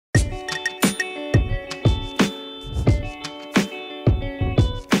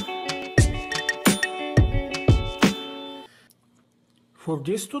For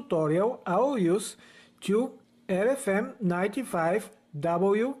this tutorial, I will use two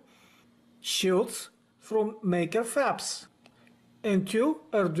RFM95W shields from Makerfabs and two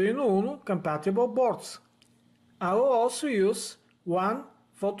Arduino Uno compatible boards. I will also use one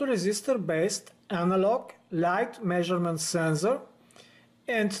photoresistor-based analog light measurement sensor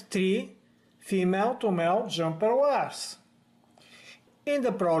and three female-to-male jumper wires. In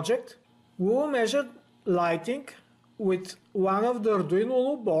the project, we will measure lighting with one of the Arduino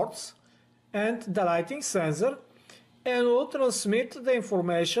Uno boards and the lighting sensor, and will transmit the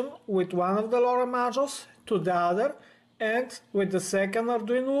information with one of the LoRa modules to the other, and with the second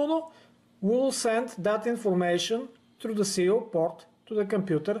Arduino Uno, we will send that information through the serial port to the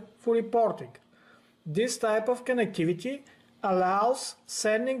computer for reporting. This type of connectivity allows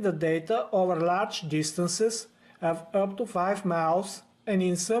sending the data over large distances of up to 5 miles, and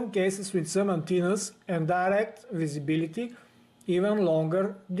in some cases with some antennas and direct visibility, even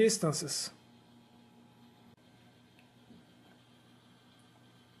longer distances.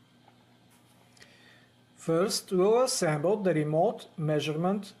 First, we'll assemble the remote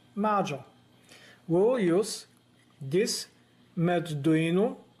measurement module. We'll use this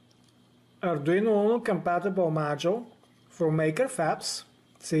Arduino Uno compatible module from Makerfabs.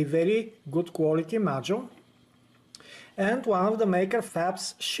 It's a very good quality module. And one of the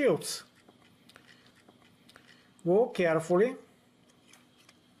Makerfabs shields. We'll carefully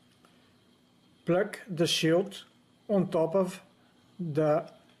plug the shield on top of the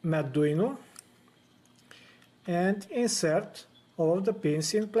Arduino and insert all of the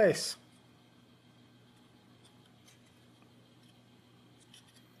pins in place.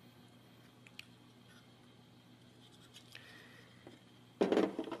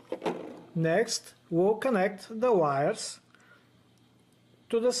 Next, we'll connect the wires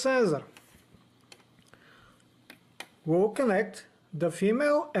to the sensor. We'll connect the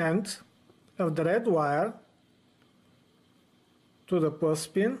female end of the red wire to the plus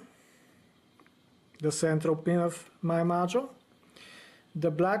pin, the central pin of my module, the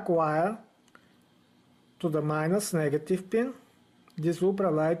black wire to the minus negative pin. This will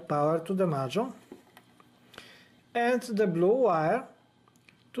provide power to the module, and the blue wire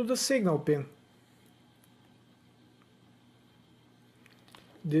to the signal pin.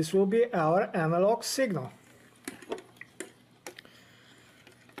 This will be our analog signal.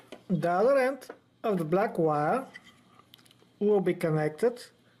 The other end of the black wire will be connected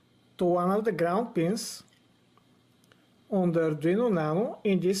to one of the ground pins on the Arduino Nano,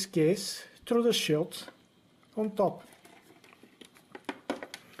 in this case through the shield on top.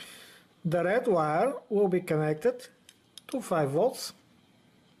 The red wire will be connected to 5 volts.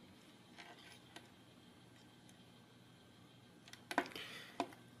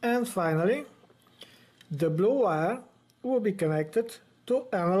 And finally, the blue wire will be connected to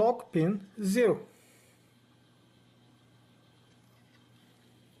analog pin 0.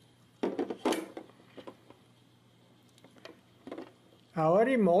 Our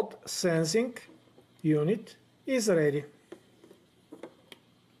remote sensing unit is ready.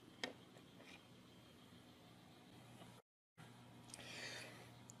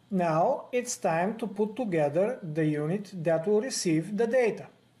 Now it's time to put together the unit that will receive the data.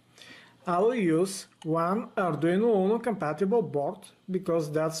 I will use one Arduino Uno compatible board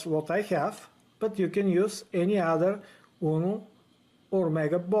because that's what I have, but you can use any other Uno or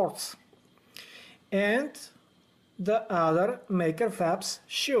Mega boards. And the other Makerfabs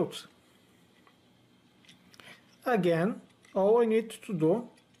shield. Again, all I need to do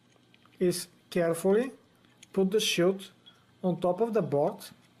is carefully put the shield on top of the board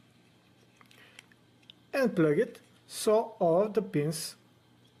and plug it so all of the pins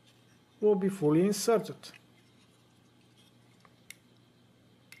will be fully inserted.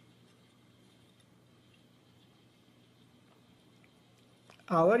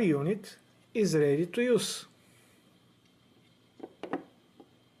 Our unit is ready to use.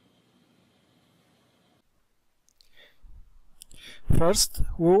 First,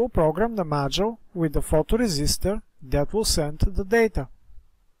 we will program the module with the photoresistor that will send the data.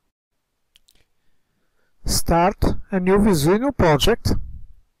 Start a new Visuino project.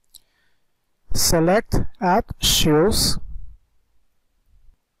 Select Add Shields.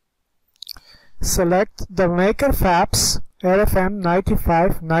 Select the Makerfabs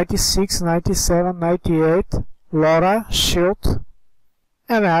RFM95, 96, 97, 98 LoRa shield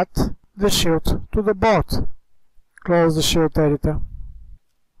and add the shield to the board. Close the shield editor.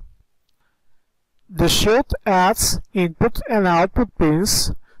 The shield adds input and output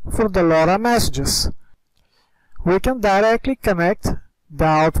pins for the LoRa messages. We can directly connect the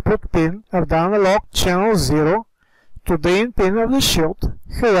output pin of the analog channel 0 to the in pin of the shield.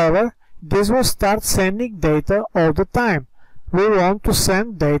 However, this will start sending data all the time. We want to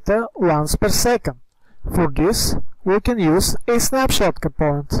send data once per second. For this, we can use a snapshot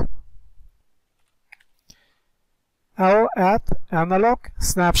component. I will add analog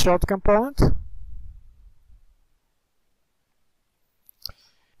snapshot component.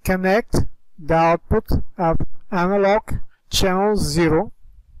 Connect the output of analog channel 0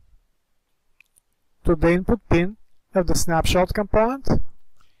 to the input pin of the snapshot component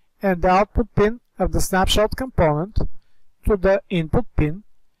and the output pin of the snapshot component to the input pin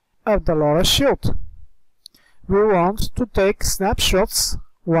of the LoRa shield. We want to take snapshots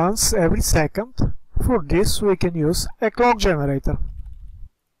once every second. For this, we can use a clock generator.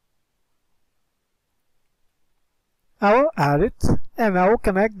 I will add it and I will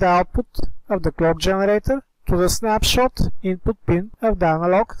connect the output of the clock generator to the snapshot input pin of the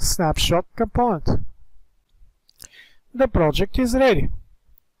analog snapshot component. The project is ready.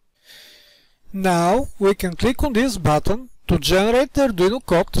 Now we can click on this button to generate the Arduino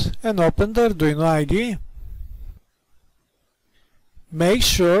code and open the Arduino IDE. Make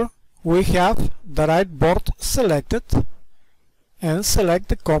sure we have the right board selected and select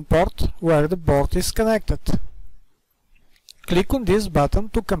the COM port where the board is connected. Click on this button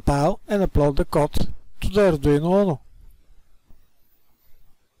to compile and upload the code to the Arduino Uno.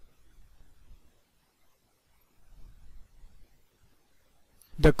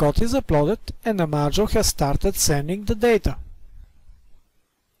 The code is uploaded and the module has started sending the data.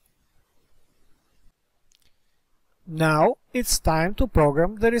 Now it's time to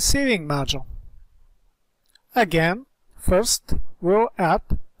program the receiving module. Again, first we'll add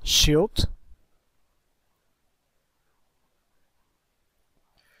shield.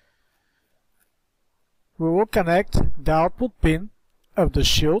 We will connect the output pin of the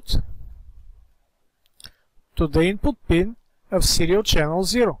shield to the input pin of serial channel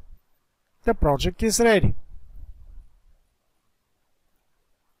 0. The project is ready.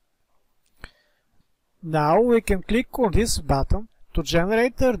 Now we can click on this button to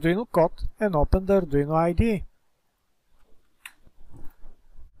generate the Arduino code and open the Arduino IDE.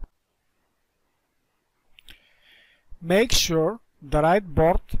 Make sure the right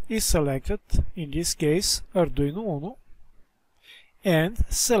board is selected, in this case Arduino Uno, and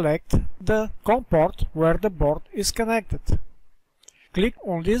select the COM port where the board is connected. Click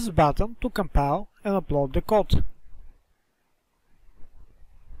on this button to compile and upload the code.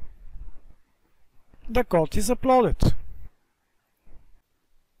 The code is uploaded.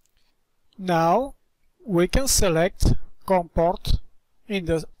 Now we can select COM port in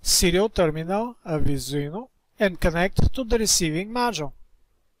the serial terminal of Visuino and connect to the receiving module.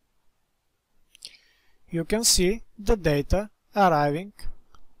 You can see the data arriving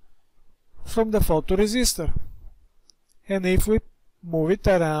from the photoresistor, and if we move it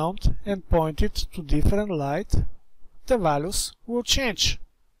around and point it to different light, the values will change.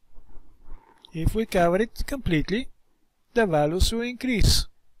 If we cover it completely, the values will increase.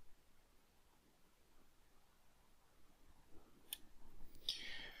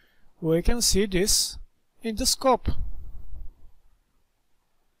 We can see this in the scope.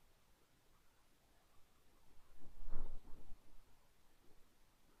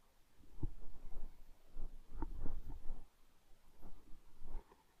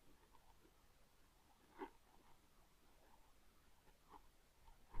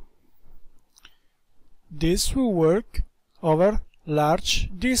 This will work over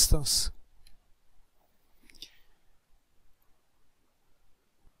large distance.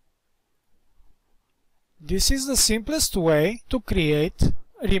 This is the simplest way to create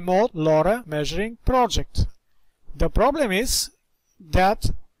a remote LoRa measuring project. The problem is that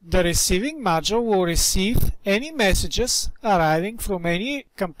the receiving module will receive any messages arriving from any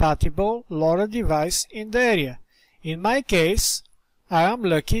compatible LoRa device in the area. In my case, I am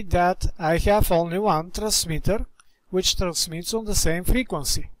lucky that I have only one transmitter which transmits on the same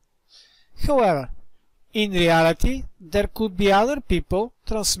frequency. However, in reality, there could be other people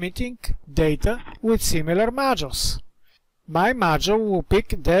transmitting data with similar modules. My module will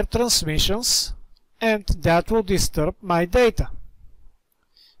pick their transmissions and that will disturb my data.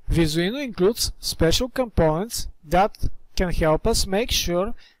 Visuino includes special components that can help us make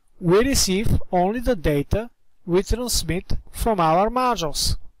sure we receive only the data we transmit from our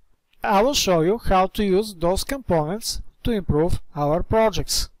modules. I will show you how to use those components to improve our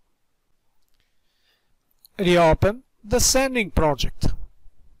projects. Reopen the sending project.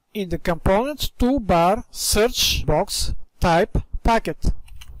 In the component toolbar search box, type packet.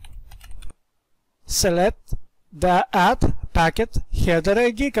 Select the Add Packet Header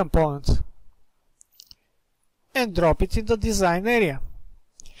ID component. and drop it in the design area.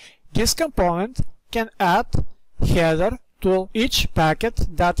 This component can add header to each packet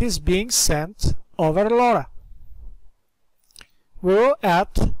that is being sent over LoRa. We will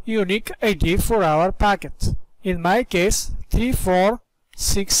add unique ID for our packet, in my case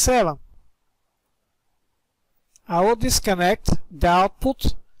 3467. I will disconnect the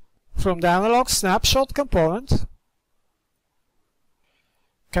output from the analog snapshot component,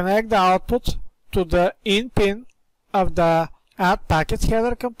 connect the output to the in pin of the add packet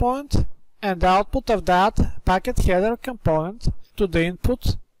header component, and the output of that packet header component to the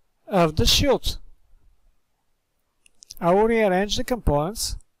input of the shield. I will rearrange the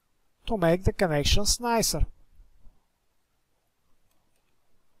components to make the connections nicer.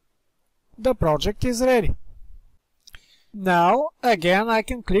 The project is ready. Now again I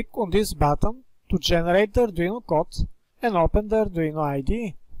can click on this button to generate the Arduino code and open the Arduino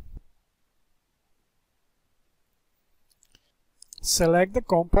IDE. Select the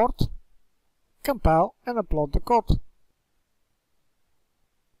COM port, compile and upload the code.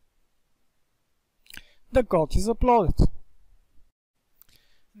 The code is uploaded.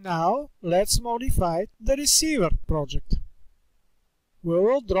 Now let's modify the receiver project. We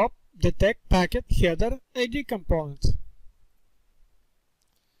will drop the detect packet header ID component.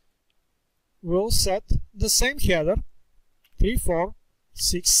 We'll set the same header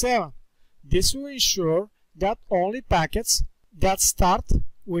 3467. This will ensure that only packets that start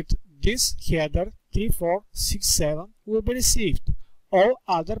with this header 3467 will be received. All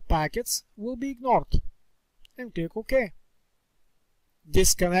other packets will be ignored. And click OK.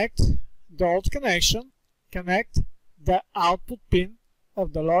 Disconnect the old connection, connect the output pin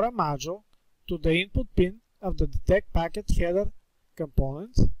of the LoRa module to the input pin of the detect packet header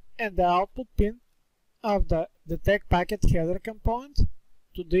component and the output pin of the detect packet header component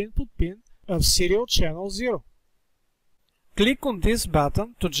to the input pin of serial channel 0. Click on this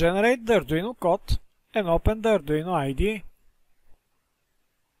button to generate the Arduino code and open the Arduino IDE.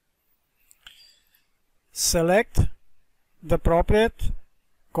 Select the appropriate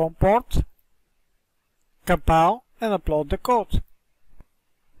COM port, compile and upload the code.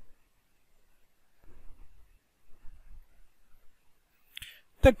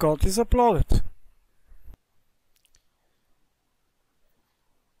 The code is uploaded.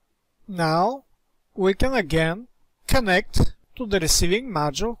 Now we can again connect to the receiving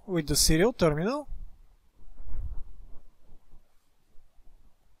module with the serial terminal .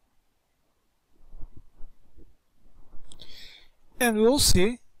 And we'll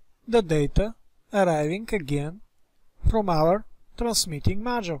see the data arriving again from our transmitting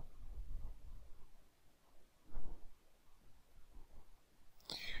module.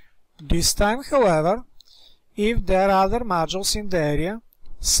 This time, however, if there are other modules in the area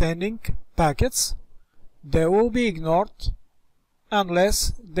sending packets, they will be ignored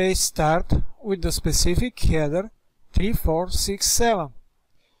unless they start with the specific header 3467.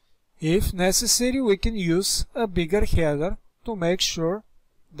 If necessary, we can use a bigger header to make sure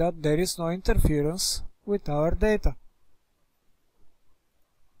that there is no interference with our data.